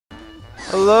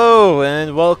Hello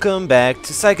and welcome back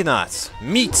to Psychonauts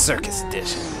Meat Circus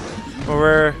Edition, where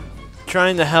we're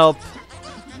trying to help.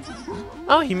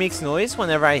 Oh, he makes noise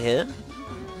whenever I hit him.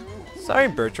 Sorry,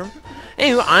 Bertram.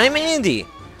 Anyway, I'm Andy,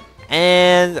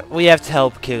 and we have to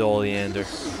help Kid Oleander.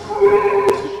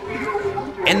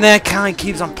 And that kind of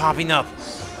keeps on popping up.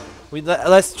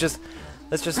 Let's just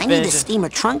I need a steamer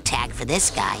trunk tag for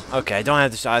this guy. Okay, I don't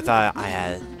have to. I thought I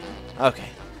had it. Okay,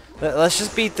 let's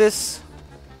just beat this.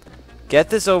 Get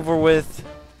this over with.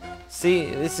 See,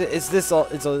 it's this all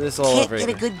over here.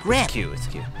 Get a good grip. It's cute. It's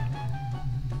cute.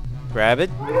 Grab it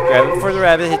before the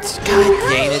rabbit hits. God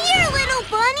dang it! Here, little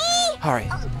bunny. All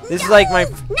right, this No, is like my.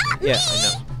 Not Yeah, me. I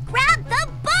know. Grab the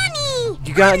bunny.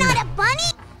 You got. I'm not a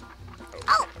bunny.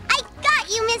 Oh, I got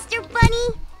you, Mr.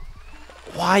 Bunny.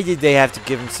 Why did they have to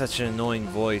give him such an annoying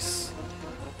voice?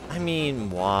 I mean,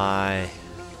 why?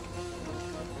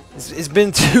 It's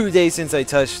been 2 days since I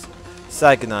touched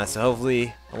Psychonauts, so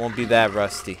hopefully I won't be that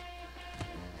rusty.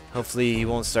 Hopefully he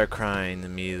won't start crying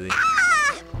immediately.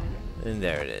 And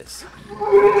there it is.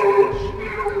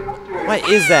 What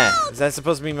is that? Is that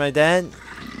supposed to be my dad?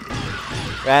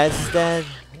 Rad's dad?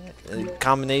 In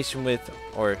combination with,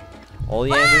 or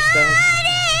Oleander's dad?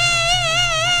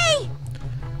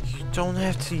 You don't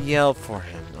have to yell for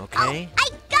him, okay? Oh, I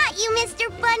got you, Mr.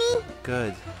 Bunny.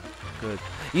 Good. Good.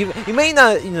 You may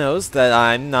not notice that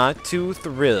I'm not too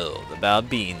thrilled about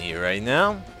being here right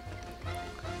now.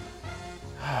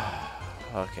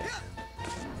 Okay.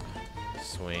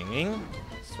 Swinging.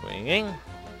 Swinging.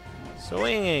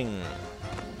 Swinging.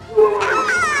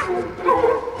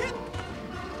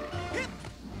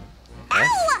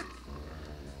 F?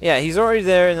 Yeah, he's already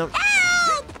there. And oh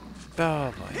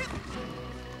boy.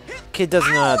 Kid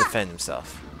doesn't know how to defend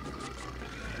himself.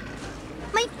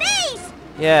 My face.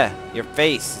 Yeah, your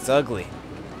face. It's ugly.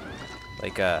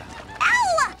 Like, Ow!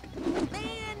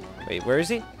 Wait, where is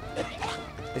he?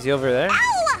 Is he over there?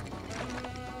 Ow!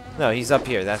 No, he's up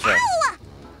here. That's right.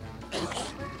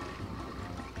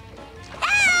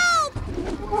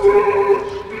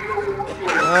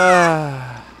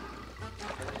 Ow!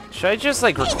 Should I just,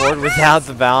 like, record without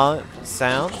the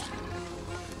sound?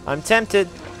 I'm tempted.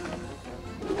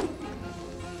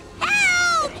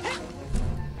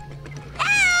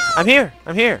 I'm here.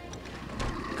 I'm here.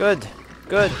 Good.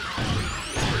 Good.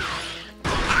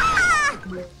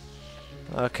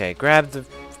 Okay, grab the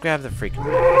freaking.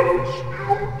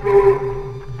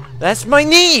 That's my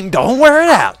name. Don't wear it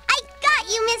out. I got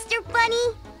you, Mr.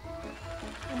 Bunny.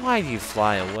 Why do you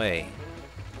fly away?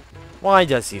 Why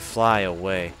does he fly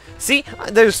away? See,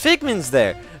 there's Figments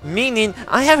there, meaning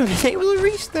I haven't been able to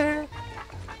reach there.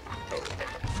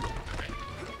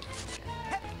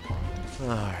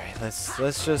 Alright,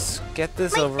 let's just get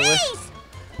this over with.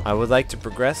 I would like to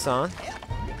progress on. Hey,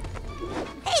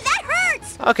 that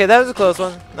hurts. Okay, that was a close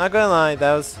one. Not gonna lie,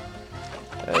 that was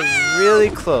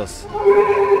really close.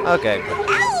 Okay,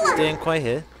 but didn't quite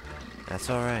hit. That's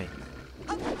alright.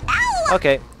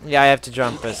 Okay, yeah, I have to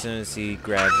jump as soon as he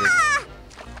grabs it.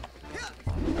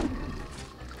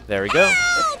 There we go.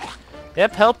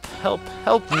 Yep, help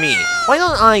me. Why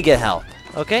don't I get help?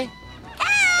 Okay?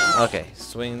 Okay,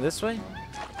 swing this way.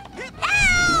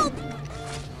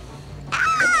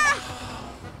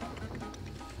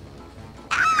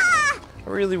 I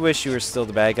really wish you were still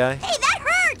the bad guy. Hey, that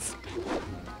hurts.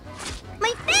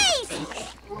 My face.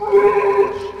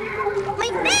 My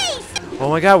face. Oh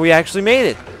my god, we actually made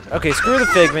it. Okay, screw the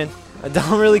Figment. I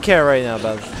don't really care right now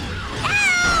about it.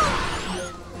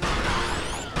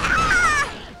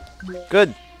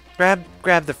 Good. Grab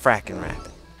the frackin'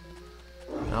 rabbit.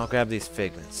 I'll grab these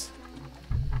Figments.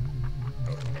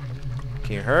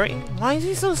 Can you hurry? Why is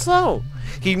he so slow?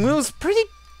 He moves pretty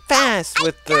fast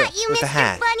with the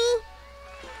hat. Bunny.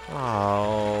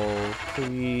 Oh,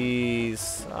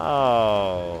 please.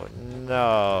 Oh,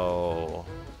 no.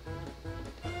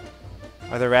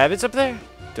 Are there rabbits up there?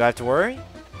 Do I have to worry?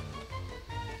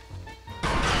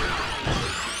 I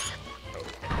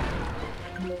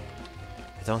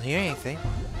don't hear anything.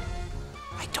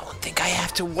 I don't think I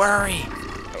have to worry.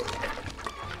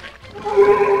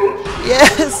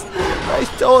 Yes! I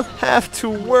don't have to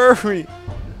worry.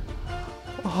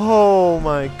 Oh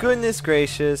my goodness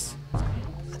gracious.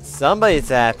 Somebody's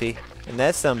happy, and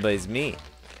that somebody's me.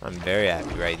 I'm very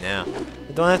happy right now.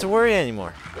 I don't have to worry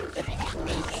anymore.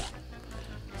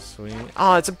 Swing.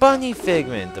 Oh, it's a bunny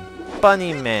Figment. The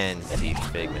bunny man's teeth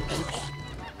Figment.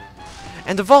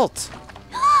 And the vault.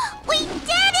 We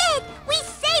did it! We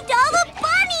saved all the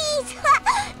bunnies!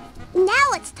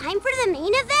 Now it's time for the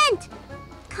main event.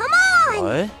 Come on!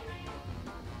 What?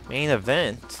 Main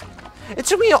event? It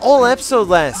took me a whole episode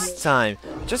last time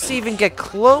Just to even get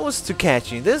close to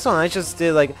catching. This one I just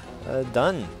did like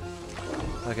done.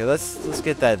 Okay, let's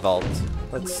get that vault.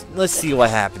 Let's see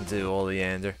what happened to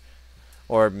Oleander.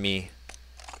 Or me.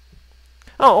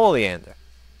 Oh, Oleander.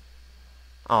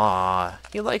 Aw,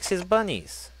 he likes his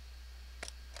bunnies.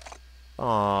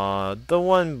 Aw, the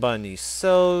one bunny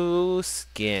so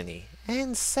skinny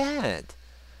and sad.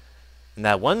 And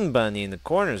that one bunny in the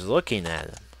corner is looking at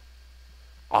him.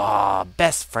 Aw,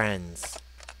 best friends.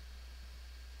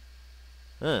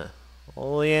 Huh.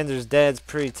 Oleander's dad's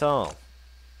pretty tall.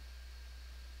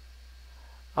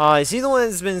 Is he the one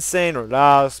that's been saying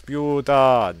Rasputin?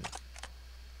 I'm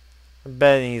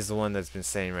betting he's the one that's been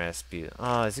saying Rasputin.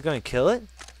 Is he going to kill it?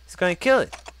 He's going to kill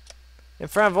it. In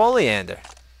front of Oleander.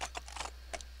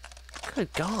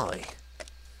 Good golly.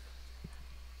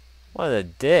 What a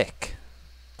dick.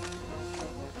 I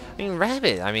mean,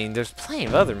 rabbit. I mean, there's plenty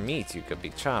of other meats you could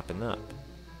be chopping up.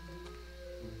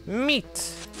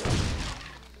 Meat.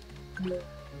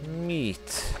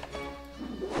 Meat.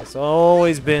 It's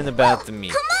always been about the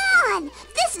meat. Come on!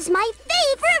 This is my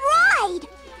favorite ride!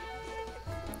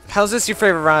 How's this your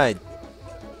favorite ride?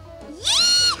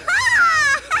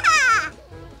 Yeehaw!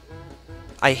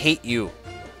 I hate you.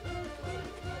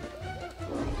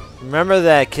 Remember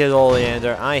that, kid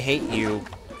Oleander. I hate you.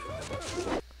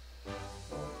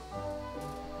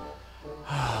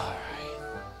 Alright.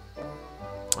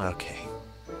 Okay.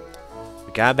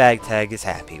 We got a bag tag, is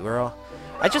happy.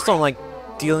 I just don't like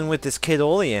dealing with this kid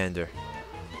Oleander.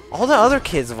 All the other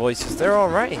kids' voices, they're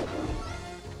alright.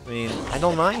 I mean, I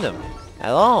don't mind them.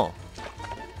 At all.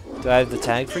 Do I have the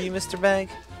tag for you, Mr. Bag?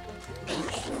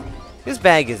 Whose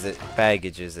baggage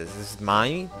is this? Is this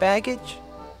my baggage?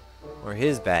 Or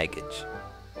his baggage?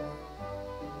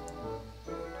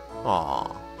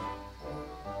 Aww.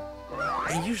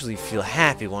 I usually feel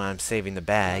happy when I'm saving the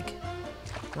bag.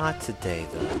 Not today,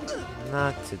 though.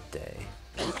 Not today.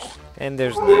 And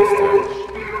there's knives there.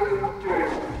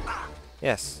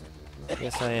 Yes.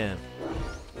 Yes, I am.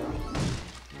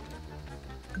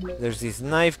 There's these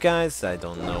knife guys. I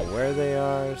don't know where they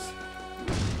are.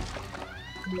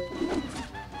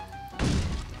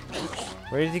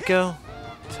 Where did he go?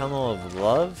 Tunnel of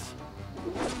Love?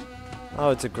 Oh,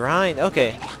 it's a grind.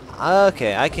 Okay.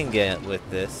 Okay, I can get with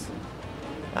this.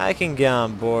 I can get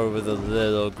on board with a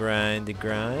little grindy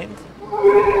grind.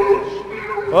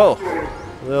 Whoa.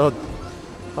 A little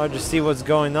hard to see what's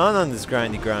going on this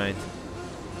grindy grind.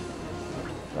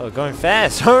 Oh, going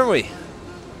fast, aren't we?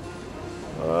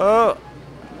 Oh.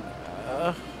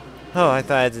 Oh, I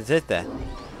thought I had to hit that.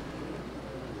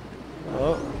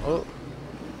 Oh.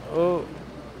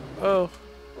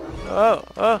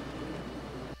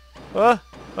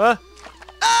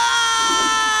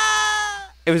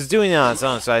 It was doing it on its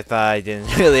own, so I thought I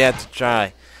didn't really have to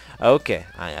try. Okay,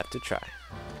 I have to try.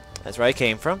 That's where I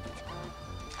came from.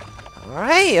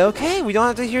 Alright, okay, we don't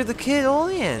have to hear the kid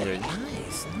Oleander.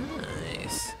 Nice,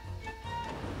 nice.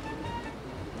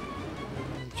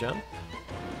 Jump.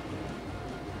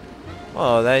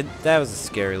 Oh, that was a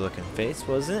scary looking face,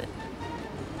 wasn't it?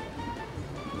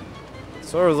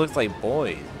 Sort of looked like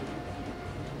Boyd.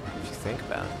 If you think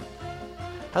about it.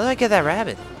 How did I get that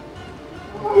rabbit?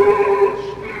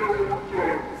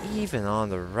 Even on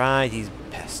the ride, he's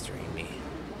pestering me.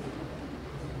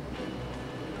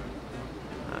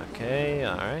 Okay,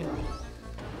 alright.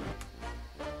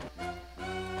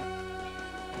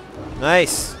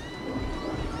 Nice!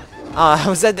 I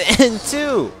was at the end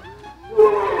too!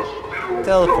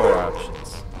 Teleport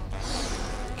options.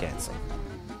 Cancel.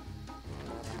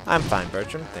 I'm fine,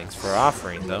 Bertram. Thanks for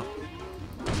offering, though.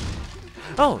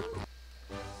 Oh!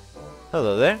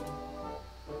 Hello there.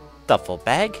 Duffel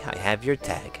bag, I have your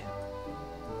tag.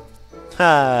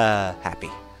 Ha! Happy.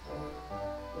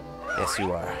 Yes,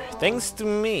 you are. Thanks to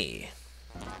me.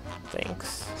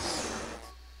 Thanks.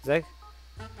 Is that...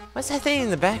 What's that thing in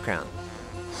the background?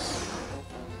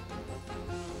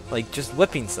 Like just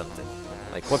whipping something.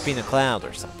 Like whipping a cloud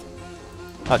or something.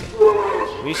 Okay.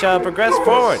 We shall progress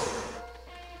forward.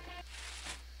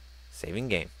 Saving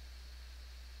game.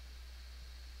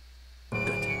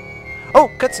 Good. Oh,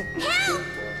 cutscene. Help!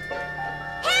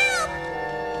 Help!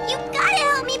 You gotta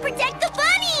help me protect the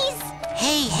bunnies!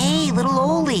 Hey, little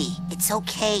Oli. It's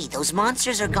okay. Those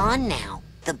monsters are gone now.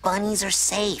 The bunnies are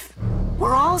safe.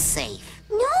 We're all safe.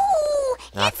 No!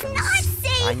 Not It's from not this.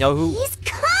 safe! I know who. He's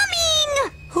coming!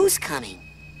 Who's coming?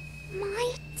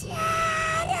 My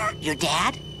dad! Your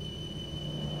dad?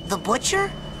 The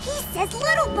butcher? He says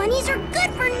little bunnies are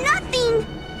good for nothing!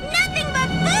 Nothing but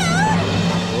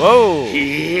food! Whoa!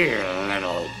 Here,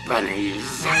 little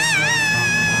bunnies.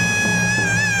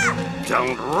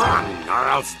 Don't run, or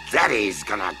else Daddy's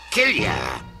gonna kill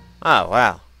ya. Oh,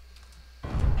 wow.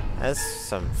 That's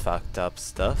some fucked up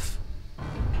stuff.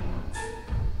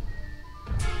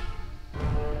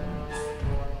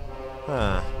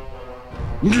 Huh.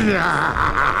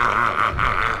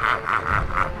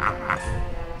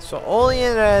 So only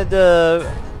in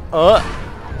the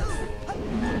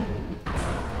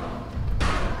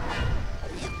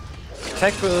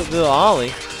protect little Ollie.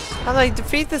 How do I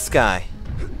defeat this guy?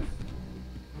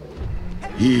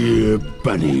 Here,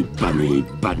 bunny, bunny,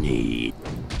 bunny.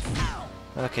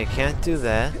 Okay, can't do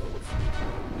that.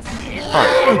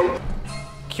 Oh.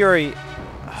 Curie.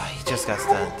 Oh, he just got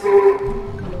stunned.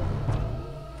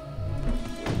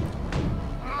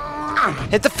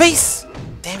 Hit the face!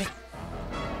 Damn it.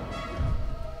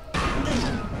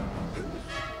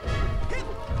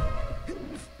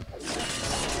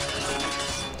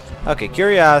 Okay,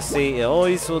 curiosity, it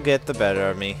always will get the better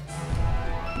of me.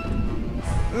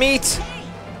 Meat!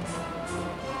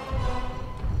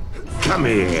 Come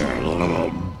here,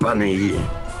 little bunny.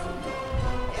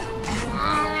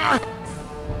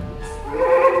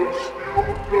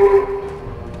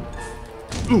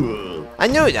 I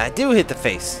knew it, I do hit the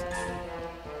face.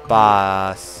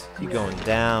 Boss, you going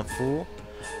down, fool.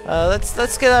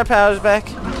 Let's get our powers back.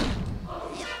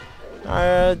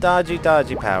 Our dodgy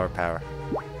power.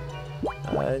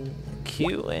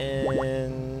 Q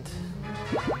and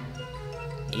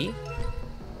E.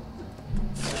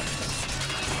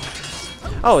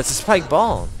 Oh, it's a spike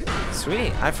ball.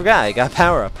 Sweet, I forgot, I got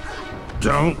power up.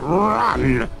 Don't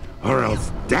run, or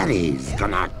else Daddy's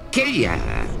gonna kill ya.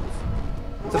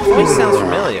 The voice sounds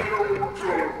familiar.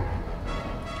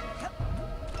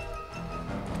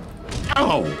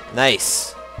 Oh!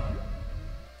 Nice.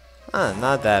 Huh,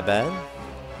 not that bad.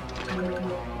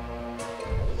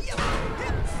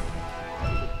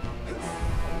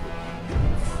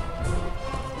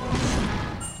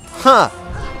 Huh!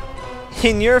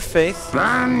 In your face.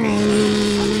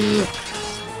 Bunny!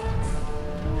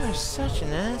 You're such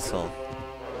an asshole.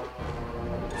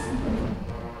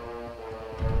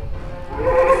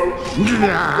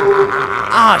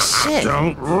 Ah, shit!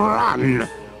 Don't run,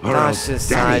 or Dodge else to the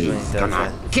side when Daddy's he does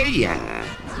gonna that. kill ya.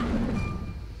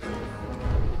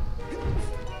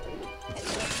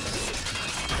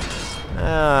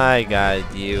 I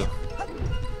got you.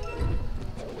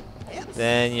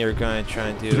 Then you're going to try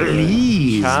and do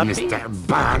Please, choppy? Mr.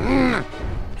 Bun.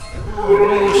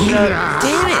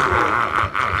 Damn it!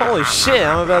 Holy shit,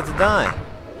 I'm about to die.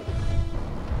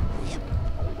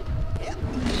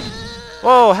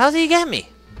 Whoa, how did he get me?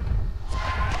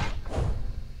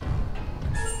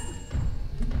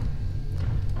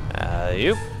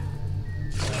 Alley-oop.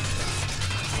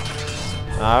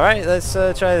 Alright, let's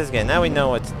try this again. Now we know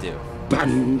what to do.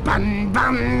 Bun, bun,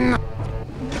 bun.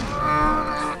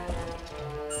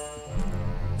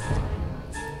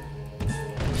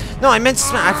 No, I meant to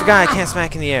smack. I forgot I can't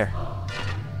smack in the air.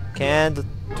 Can't do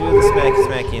the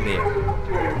smacky in the air.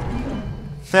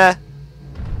 Heh.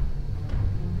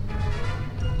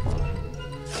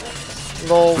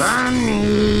 Lol.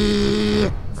 Bunny.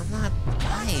 I'm not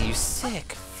bunny, you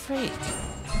sick freak.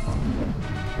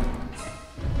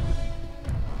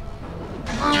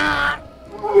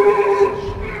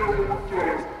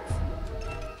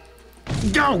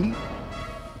 Go.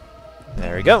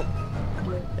 There we go.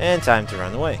 And time to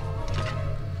run away.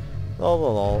 Lol,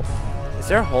 lol, lol. Is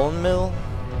there a hole in the middle?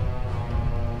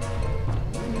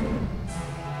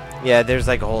 Yeah, there's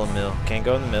like a hole in the middle. Can't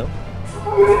go in the middle.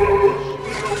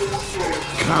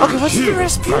 Okay, what's the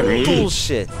Rasputin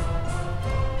bullshit?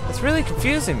 That's really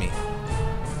confusing me.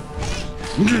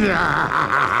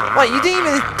 What, you didn't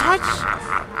even touch?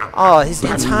 Oh, his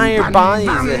entire body is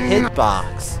a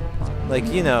hitbox. Like,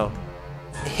 you know,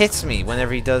 it hits me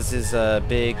whenever he does his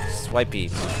big swipey.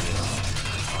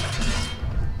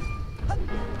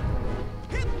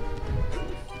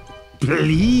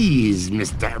 Please,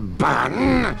 Mr.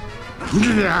 Bun.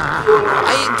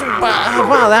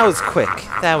 Wow, that was quick.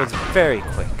 That was very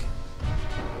quick.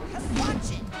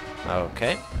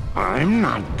 Okay. I'm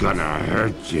not gonna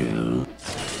hurt you.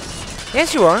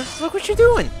 Yes, you are. Look what you're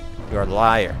doing. You're a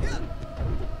liar.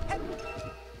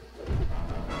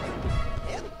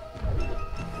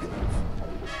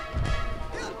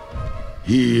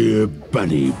 Here,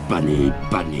 bunny, bunny,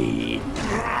 bunny.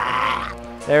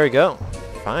 There we go.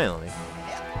 Finally.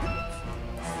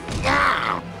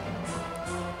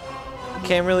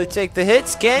 Can't really take the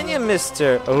hits, can you,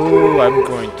 mister? Oh, I'm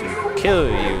going to kill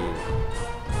you.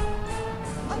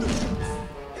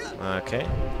 Okay.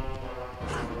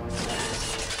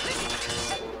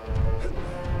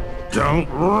 Don't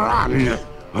run,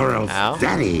 or else Ow.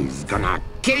 Daddy's gonna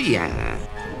kill ya.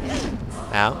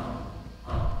 Ow.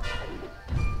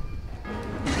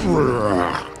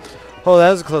 Oh,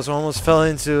 that was a close one. Almost fell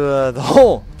into the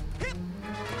hole.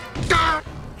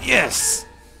 Yes.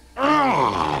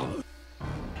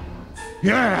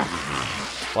 Yeah.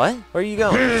 What? Where are you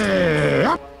going?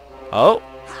 Oh.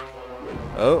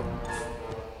 Oh.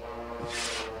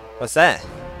 What's that?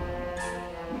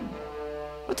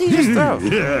 What did you just throw? Was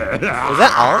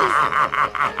that Ollie?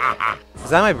 Was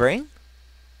that my brain?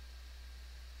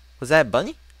 Was that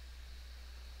Bunny?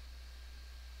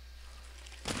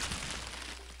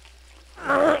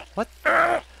 What?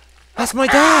 That's my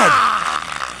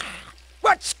dad!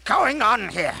 What's going on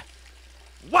here?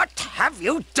 What have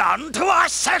you done to our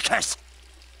circus?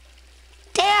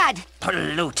 Dad!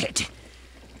 Polluted.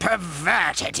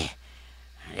 Perverted.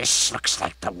 This looks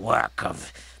like the work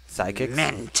of Psychics?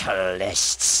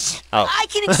 mentalists. Oh. I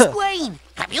can explain!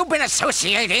 Have you been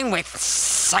associating with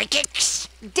psychics?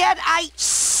 Dad,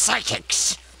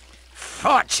 Psychics.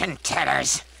 Fortune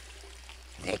tellers.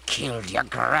 They killed your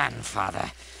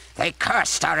grandfather. They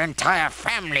cursed our entire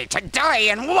family to die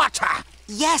in water.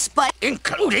 Yes, but...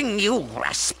 Including you,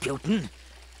 Rasputin.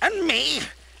 And me.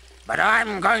 But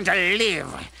I'm going to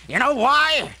live. You know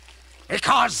why?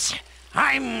 Because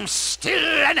I'm still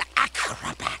an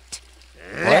acrobat.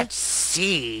 Let's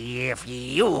see if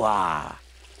you are.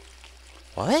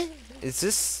 What? Is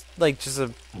this like just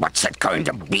a... What's it going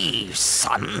to be,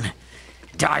 son?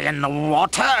 Die in the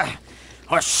water?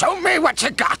 Or show me what you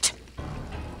got?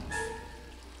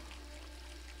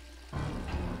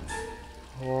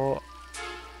 Oh.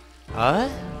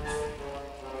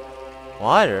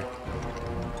 Water?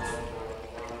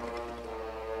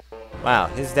 Wow,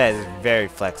 his dad is very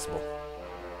flexible.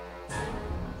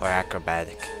 Or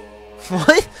acrobatic.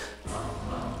 What?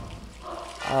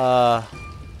 Huh.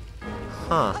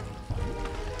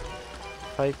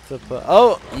 Fight the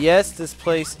oh, yes, this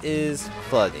place is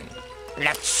flooding.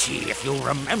 Let's see if you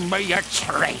remember your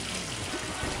training.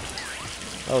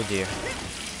 Oh dear.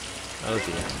 Oh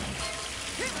dear.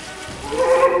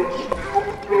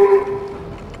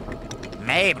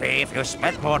 Maybe if you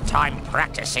spent more time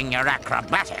practicing your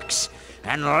acrobatics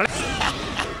and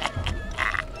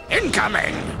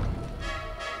incoming!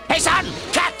 Hey son,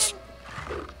 catch!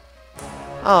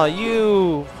 Oh,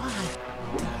 you.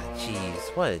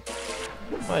 What?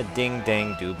 Jeez, what a ding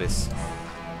dang doobus.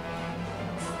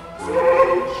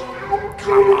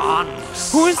 Come on,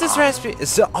 Who is this Rasputin?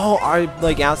 So, oh, are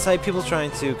like outside people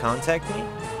trying to contact me?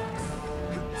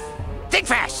 think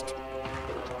fast!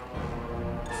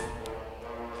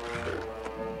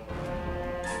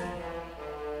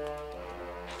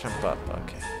 Jump up,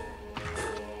 okay.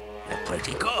 You're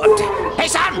pretty good. Hey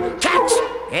son, catch!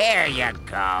 There you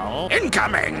go.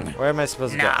 Incoming! Where am I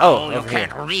supposed to No, go? Oh, you over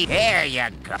can't here. read. There you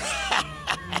go.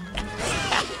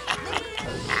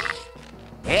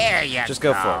 There you Just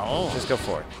go for it. Just go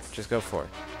for it. Just go for it.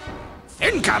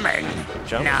 Incoming!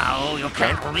 Jump. No, you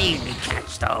can't really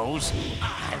catch those.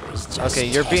 I was just Okay,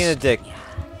 you're being a dick. testing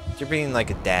You're being like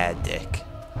a dad dick.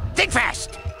 you. Think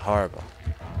fast! Horrible.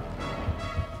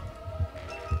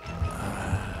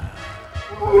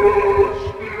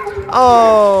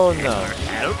 Oh no.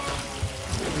 Help?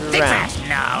 You're Think around. fast!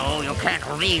 No, you can't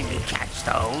really catch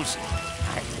those.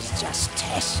 I was just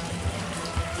testing.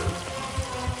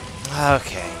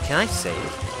 Okay, can I save?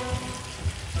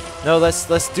 No, let's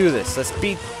do this. Let's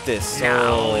beat this. No,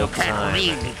 all you the can't time.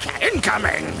 really catch.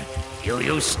 Incoming! You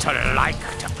used to like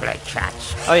to play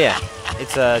catch. Oh yeah,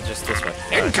 it's just this way.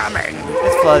 Incoming!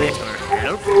 It's flooding.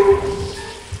 Help?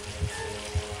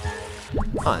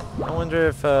 Fine. I wonder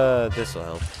if this will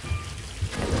help.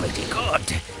 Pretty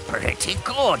good. Pretty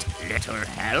good. Little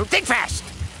help. Think fast!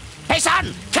 Hey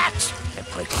son, catch!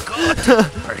 Pretty good.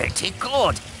 Pretty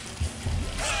good.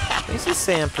 At least he's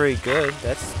saying pretty good.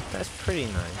 That's pretty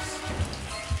nice.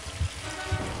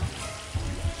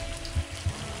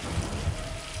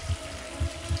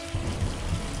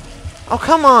 Oh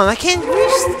come on! I can't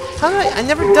reach. How do I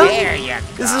never done. There you go.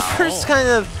 This is the first kind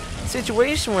of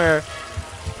situation where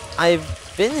I've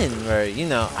been in where you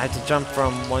know I have to jump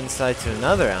from one side to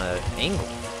another at an angle.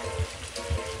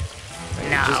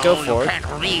 No, Just go forward. you can't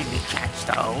really catch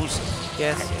those.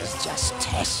 Yes, I yes. was just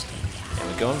testing.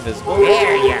 And we go invisible.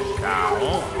 There you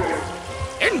go.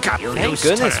 Incoming. Thank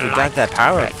goodness we got that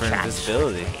power up for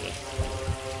invisibility.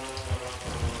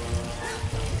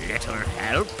 Little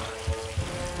help.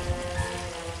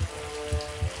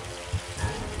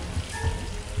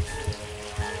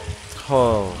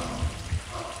 Oh.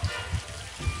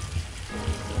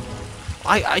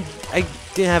 I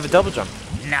didn't have a double jump.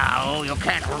 No, you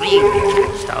can't really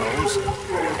catch those.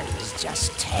 I was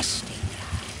just testing.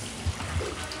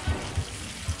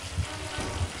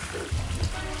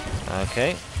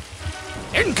 Okay.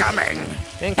 Incoming!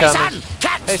 Incoming. Hey, son!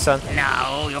 Catch! Hey, son.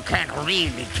 No, you can't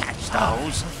really catch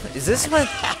those. Is this what...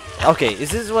 Okay, is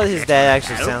this what his dad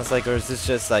actually sounds like, or is this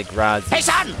just like Rod's... Hey,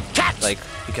 son! Catch! Like,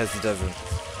 because he doesn't...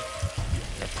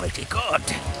 They're pretty good.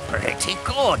 Pretty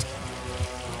good.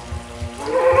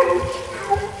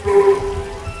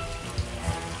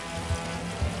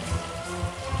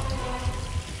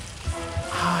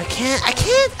 Oh, I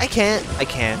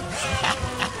can't.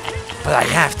 But I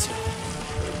have to.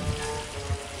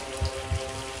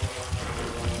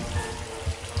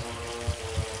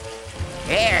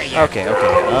 There you Okay.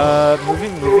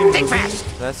 Moving. Think fast.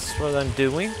 That's what I'm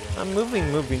doing. I'm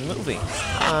moving.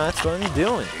 That's what I'm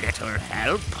doing. Little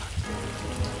help.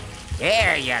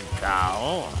 There you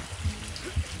go.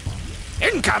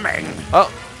 Incoming!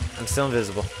 Oh, I'm still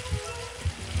invisible.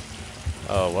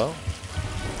 Oh, well.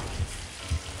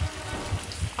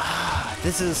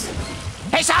 This is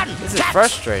Hey, son! Catch!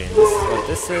 frustrating. This is what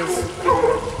this is.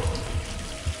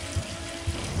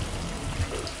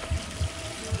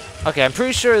 Okay, I'm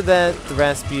pretty sure that the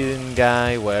Rasputin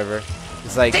guy, whatever,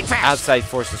 is like Think fast. outside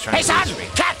forces trying Hey, to son! reach me.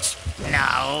 Catch!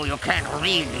 No, you can't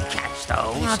really catch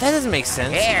those. No, that doesn't make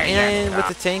sense. There you And go. with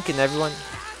the tank and everyone.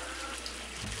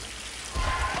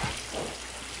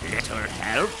 Little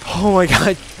help. Oh my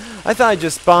god. I thought I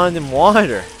just spawned in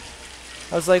water.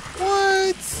 I was like,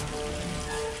 what?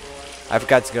 I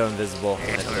forgot to go invisible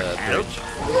at Little the help.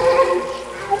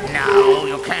 bridge. No,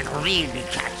 you can't really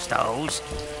catch those.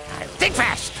 Think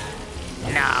fast.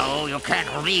 No, you can't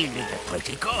really. They're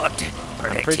pretty good.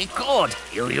 Pretty good.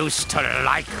 You used to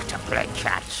like to play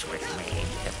catch with me.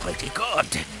 They're pretty good.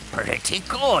 Pretty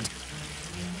good.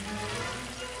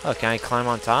 Oh, can I climb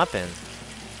on top and...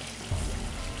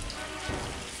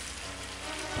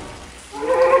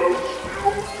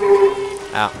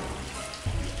 Ow.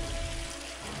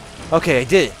 Okay, I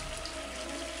did it.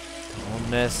 Don't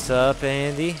mess up,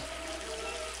 Andy.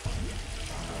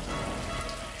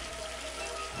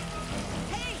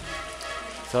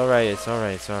 It's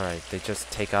alright. They just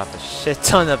take off a shit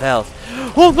ton of health.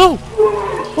 Oh no!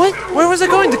 What? Where was I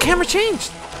going? The camera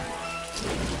changed!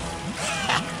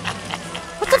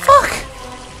 What the fuck?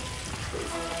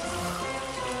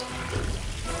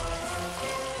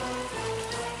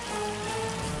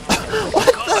 What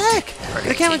the heck?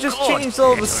 The camera just changed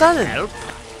all of a sudden.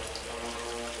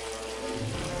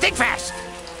 Think fast.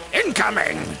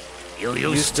 Incoming. You Used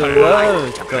used to to love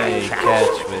like to to play play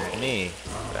catch with me.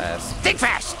 Fast. Think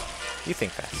fast. You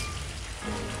think fast.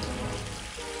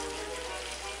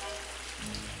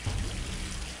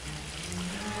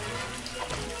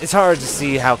 It's hard to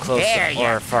see how close There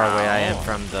or you far away I am go.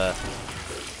 from the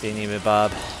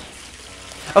Bob.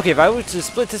 Okay, if I were to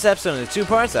split this episode into 2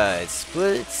 parts, I'd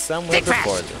split it somewhere Think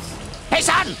before fast. this. Hey,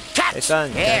 son. Catch. Hey,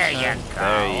 son. There catch, you son. go.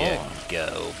 There you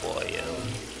go, boyo.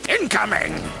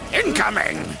 Incoming.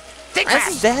 Incoming. Think His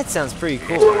fast. dad sounds pretty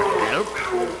cool. Help.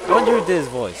 I wonder who did his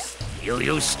voice. You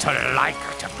used to like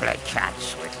to play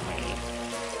catch with me.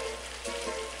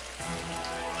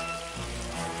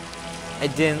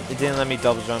 It didn't let me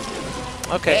double jump.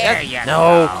 Okay. There you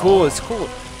no, go. cool. It's cool.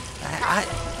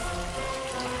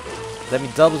 Let me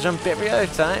double jump every other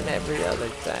time. Indeed.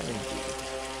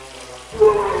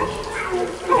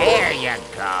 There you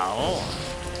go.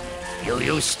 You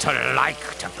used to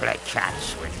like to play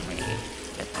catch with me.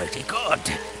 They're pretty good.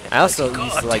 I also Pretty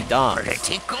used to good. like dogs.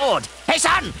 Pretty good. Hey,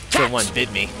 son. Till Catch. one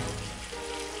bit me.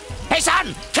 Hey,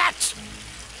 son. Catch.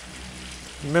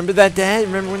 Remember that, Dad?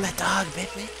 Remember when that dog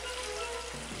bit me?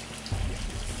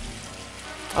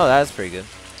 Oh, that's pretty good.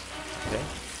 Okay.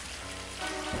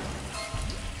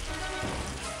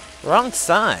 Wrong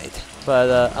side, but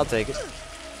I'll take it.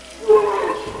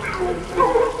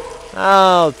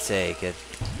 I'll take it.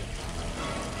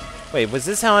 Wait, was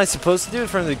this how I was supposed to do it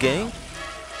from the beginning?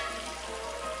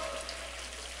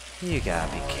 You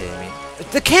gotta be kidding me.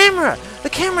 The camera! The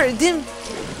camera, it didn't...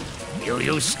 You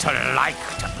used to like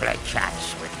to play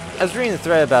catch with me. I was reading a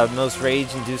thread about most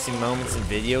rage-inducing moments in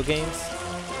video games.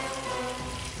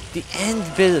 The end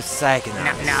bit of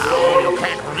Psychonauts. No, you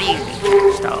can't really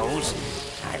catch those.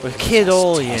 With Kid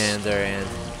Oleander and...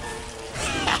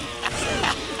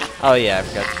 Oh yeah, I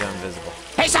forgot to go invisible.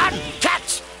 Hey, son.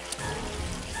 Catch.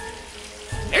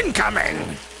 Incoming.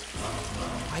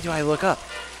 Why do I look up?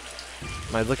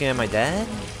 Am I looking at my dad?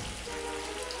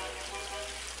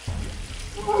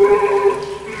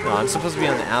 No, I'm supposed to be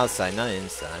on the outside, not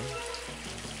inside.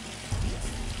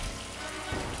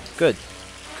 Good.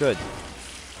 Good.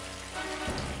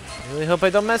 I really hope I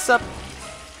don't mess up.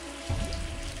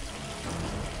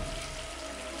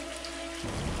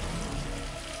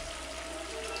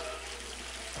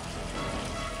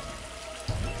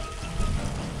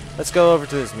 Let's go over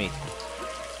to this meat.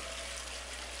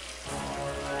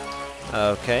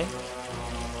 Okay.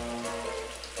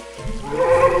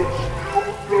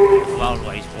 You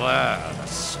always were the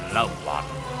slow one.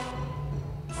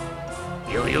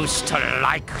 You used to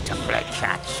like to play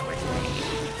catch with me.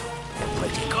 You're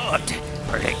pretty good.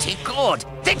 Pretty good.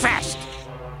 Think fast.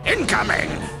 Incoming.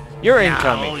 You're No,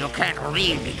 incoming. you can't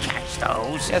really catch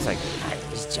those. Yes, I can. I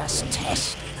was just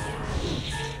testing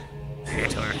you.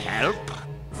 Little help?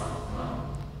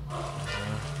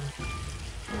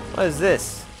 What is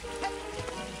this?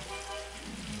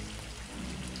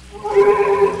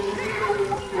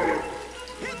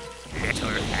 Little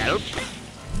help?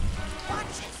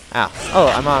 Ow. Oh,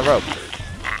 I'm on a rope.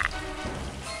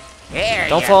 There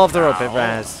Don't you fall off the rope, go.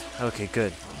 Raz. Okay,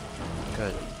 good.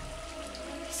 Good.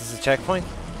 Is this a checkpoint?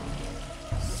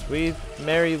 Sweet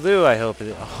Mary Lou, I hope it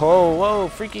is. Oh, whoa,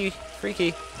 freaky,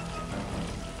 freaky.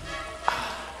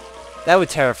 That would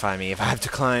terrify me if I have to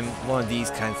climb one of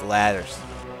these kinds of ladders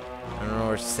in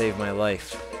order to save my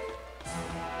life.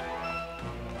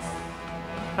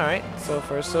 Alright, so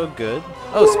far so good.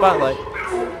 Oh, spotlight.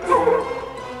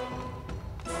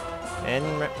 And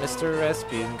Mr.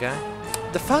 Rasputin guy.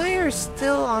 The fire is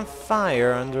still on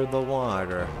fire under the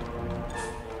water.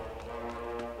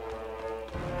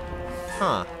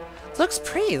 Huh. It looks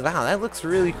pretty. Wow, that looks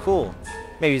really cool.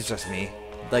 Maybe it's just me.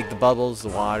 Like the bubbles, the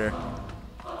water,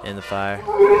 and the fire.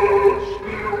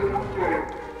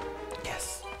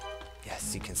 Yes.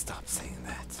 Yes, you can stop saying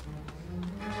that.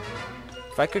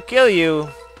 If I could kill you,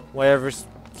 whatever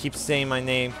keeps saying my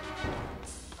name.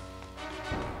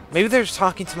 Maybe they're just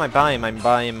talking to my body, and my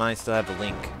body and mind still have a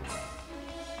link.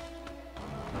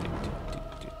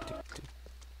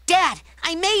 Dad,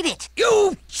 I made it!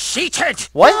 You cheated!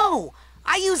 What? No!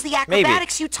 I used the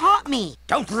acrobatics you taught me!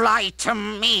 Don't lie to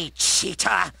me,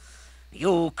 cheater!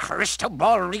 You crystal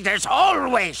ball readers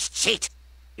always cheat!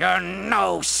 You're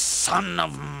no son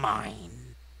of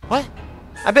mine. What?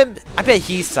 I bet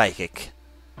he's psychic.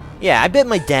 Yeah, I bet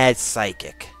my dad's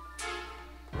psychic.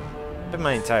 I bet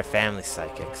my entire family's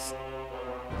psychics.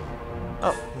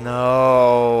 Oh,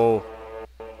 no.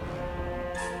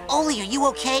 Oli, are you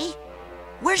okay?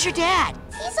 Where's your dad?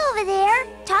 He's over there,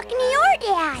 talking to your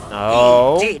dad.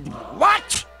 No. He did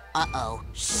what? Uh-oh.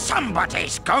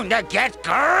 Somebody's going to get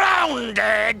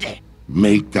grounded!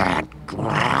 Make that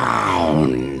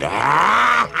ground.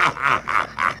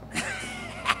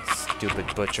 Stupid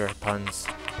butcher puns.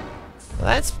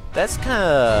 Well, that's kind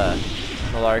of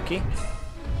malarkey.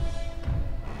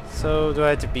 So, do I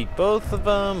have to beat both of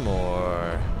them,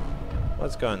 or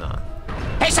what's going on?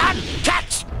 Hey son,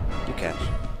 catch! You catch.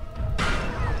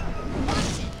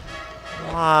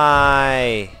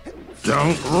 Why?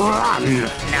 Don't run.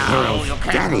 No, or you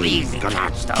can't Daddy's really gonna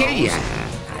catch those. kill ya.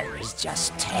 I was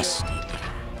just testing.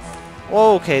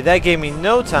 Okay, that gave me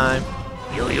no time.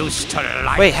 You used to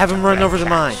like. Wait, have him to run play over the catch.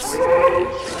 mines.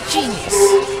 Genius.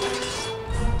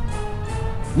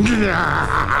 There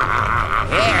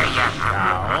you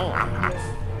go.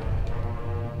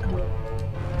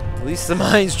 At least the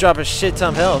mines drop a shit ton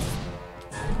of health.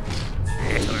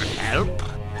 Little help.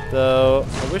 Though,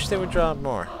 I wish they would drop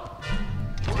more.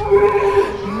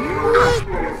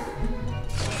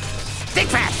 Think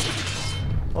fast.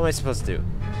 What am I supposed to do?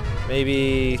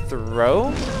 Maybe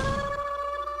throw?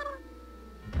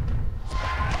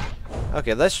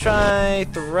 Okay, let's try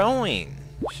throwing,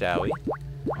 shall we?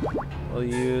 We'll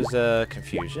use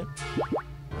confusion.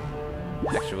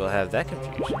 Actually, we'll have that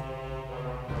confusion.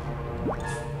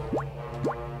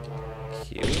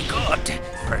 Cute. Good.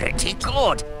 Pretty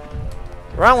good.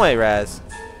 Wrong way, Raz.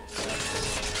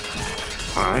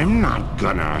 I'm not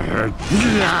gonna hurt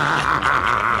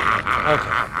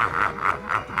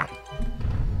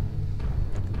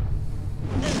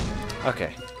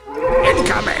Okay.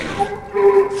 Incoming.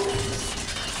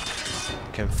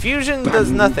 Confusion does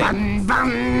nothing.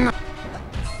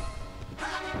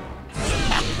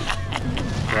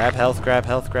 Grab health, grab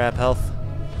health, grab health.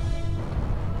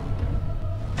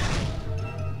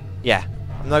 Yeah,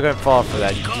 I'm not gonna fall for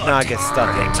that. You do not get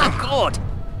stuck in. Pretty good.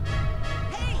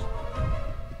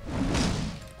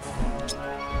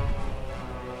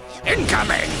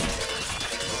 Incoming.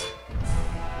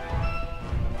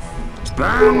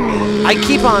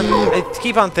 I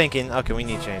keep on thinking. Okay, we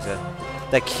need to change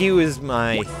that. That Q is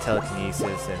my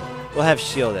telekinesis, and we'll have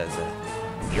shield as a.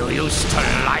 You used to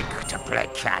like to play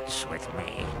catch with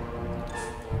me.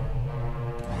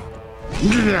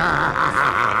 No,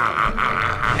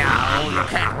 you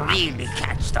can't really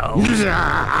catch those.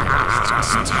 It's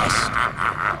just test.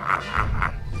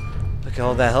 Look at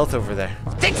all that health over there.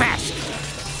 Think fast.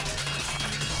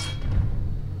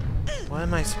 What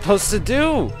am I supposed to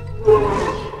do?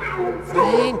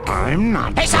 Think. I'm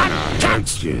not Hey, son, gonna catch.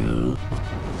 hurt you.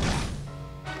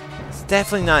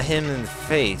 definitely not him in the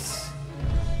face.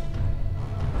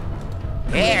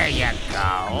 Here you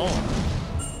go.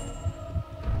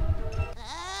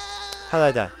 How did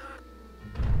I die?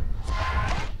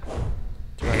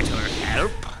 It'll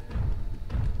help.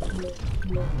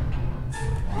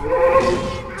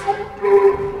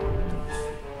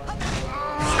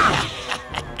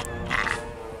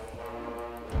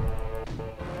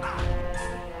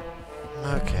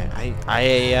 Okay,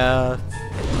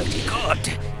 Pretty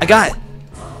good. I got it.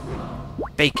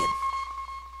 Bacon.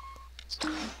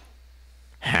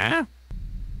 Huh?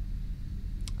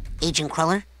 Agent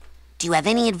Cruller, do you have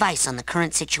any advice on the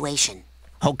current situation?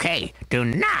 Okay, do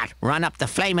not run up the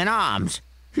flaming arms.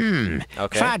 Okay.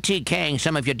 Try TKing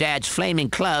some of your dad's flaming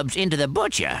clubs into the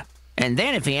butcher. And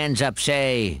then if he ends up,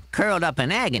 say, curled up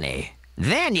in agony,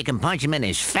 then you can punch him in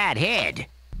his fat head.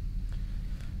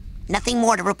 Nothing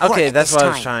more to report Okay, at that's this what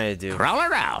time. I was trying to do.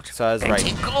 Crawler out. So I was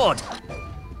Pretty right. good.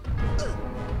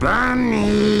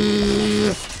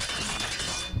 Bunny!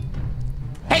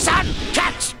 Hey, son,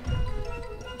 catch!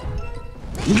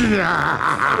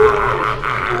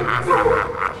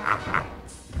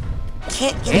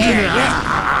 Can't get in yet.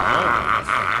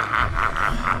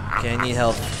 Okay, I need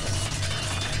help.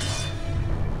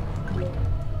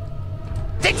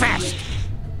 Think fast.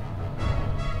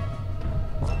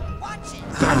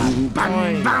 Bun,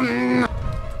 bun, bun!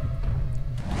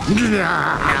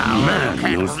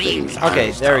 Can't read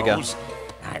Okay, there we go. those.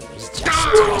 I was just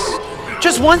testing.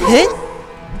 Just one hit?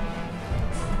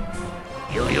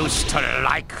 You used to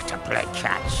like to play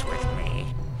catch with me.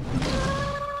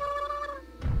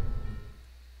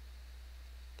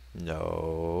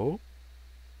 No.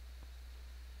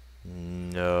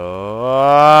 No.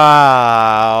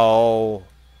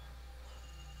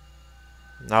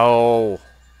 No.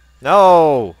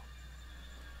 No.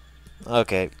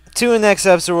 Okay. To the next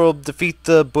episode, we'll defeat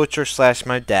the butcher /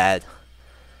 my dad.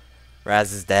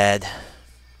 Raz's dad.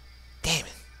 Damn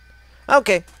it.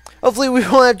 Okay. Hopefully we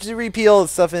won't have to repeat all the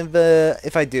stuff, and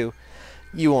if I do,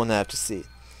 you won't have to see it.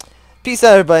 Peace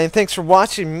out, everybody, and thanks for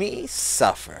watching me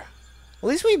suffer. At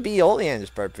least we beat all the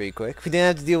end part pretty quick. We didn't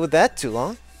have to deal with that too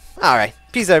long. Alright.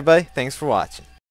 Peace out, everybody. Thanks for watching.